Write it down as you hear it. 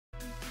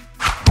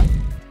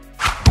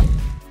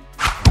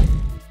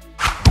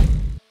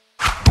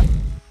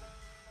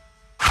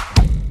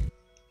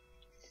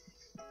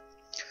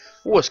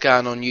What's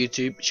going on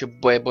YouTube? It's your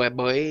boy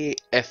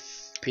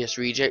FPS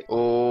Reject,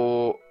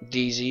 or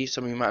DZ.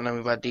 Some of you might know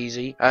me by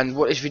DZ. And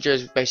what this video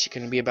is basically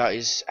going to be about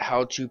is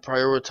how to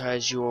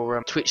prioritize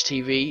your Twitch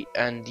TV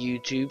and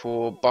YouTube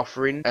for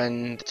buffering,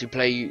 and to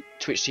play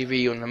Twitch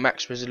TV on the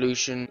max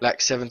resolution, like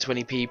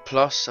 720p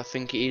plus, I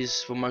think it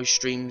is, for most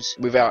streams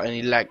without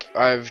any lag.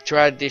 I've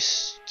tried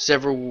this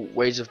several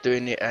ways of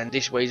doing it, and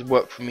this way's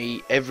worked for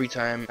me every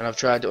time, and I've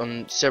tried it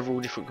on several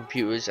different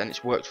computers and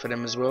it's worked for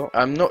them as well.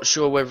 I'm not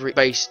sure whether it's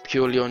based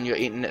purely on your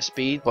internet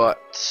speed, but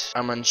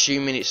I'm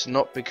assuming it's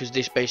not, because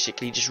this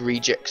basically just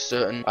rejects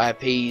certain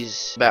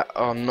IPs that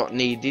are not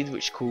needed,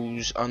 which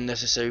cause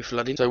unnecessary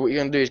flooding. So what you're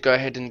going to do is go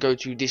ahead and go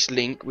to this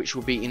link, which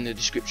will be in the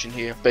description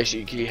here,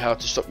 basically how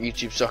to stop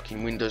YouTube sucking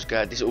Windows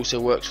guide. This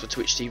also works for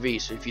Twitch TV,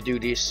 so if you do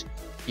this,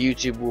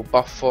 YouTube will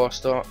buff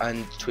faster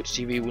and Twitch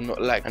TV will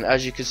not lag. And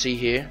as you can see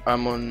here,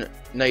 I'm on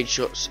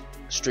netsh's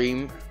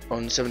stream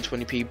on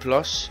 720p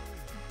plus,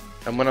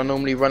 and when I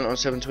normally run it on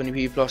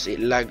 720p plus, it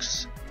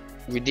lags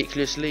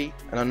ridiculously,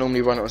 and I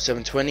normally run it on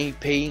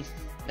 720p,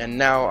 and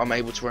now I'm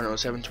able to run it on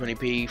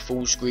 720p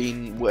full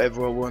screen,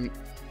 whatever I want,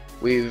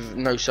 with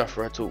no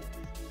suffer at all.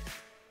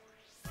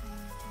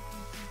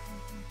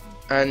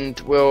 And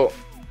well,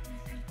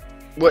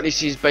 what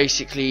this is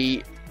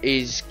basically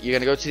is, you're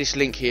going to go to this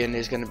link here, and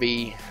there's going to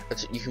be,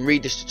 you can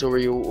read this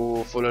tutorial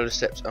or follow the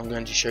steps I'm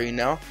going to show you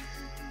now.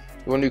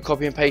 You want to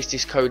copy and paste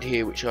this code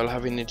here, which I'll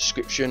have in the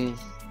description,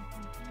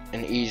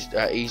 and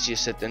easier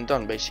said than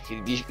done.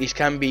 Basically, this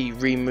can be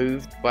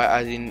removed by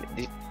adding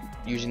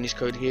using this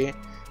code here,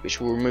 which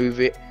will remove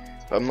it,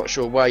 but I'm not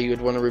sure why you would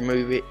want to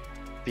remove it,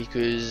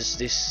 because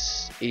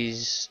this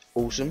is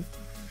awesome.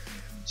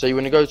 So you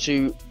want to go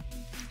to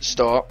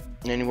start,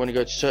 and then you want to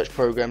go to search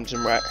programs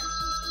and write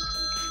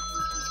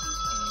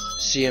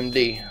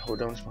CMD.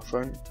 Hold on, it's my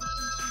phone.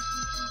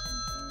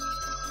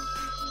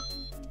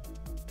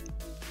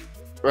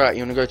 Right,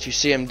 you want to go to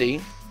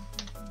CMD,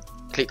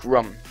 click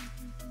run.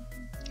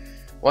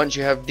 Once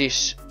you have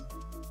this,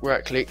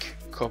 right click,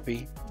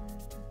 copy,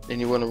 then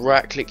you want to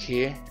right click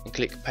here and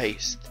click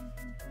paste.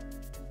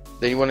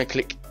 Then you want to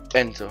click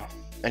enter,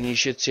 and you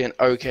should see an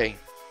OK.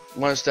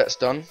 Once that's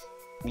done,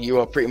 you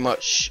are pretty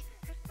much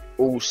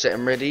all set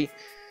and ready.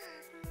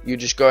 You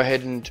just go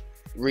ahead and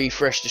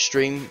refresh the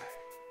stream,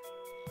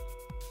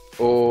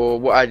 or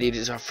what I did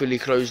is I fully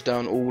closed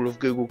down all of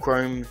Google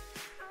Chrome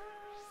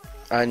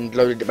and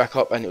loaded it back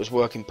up, and it was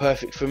working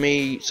perfect for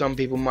me. Some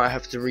people might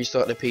have to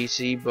restart their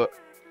PC, but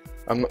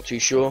I'm not too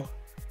sure.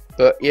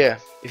 But yeah,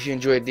 if you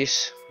enjoyed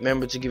this,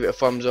 remember to give it a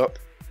thumbs up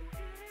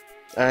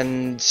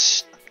and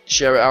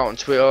share it out on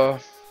Twitter,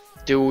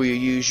 do all your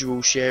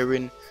usual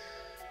sharing,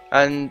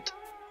 and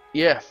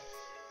yeah.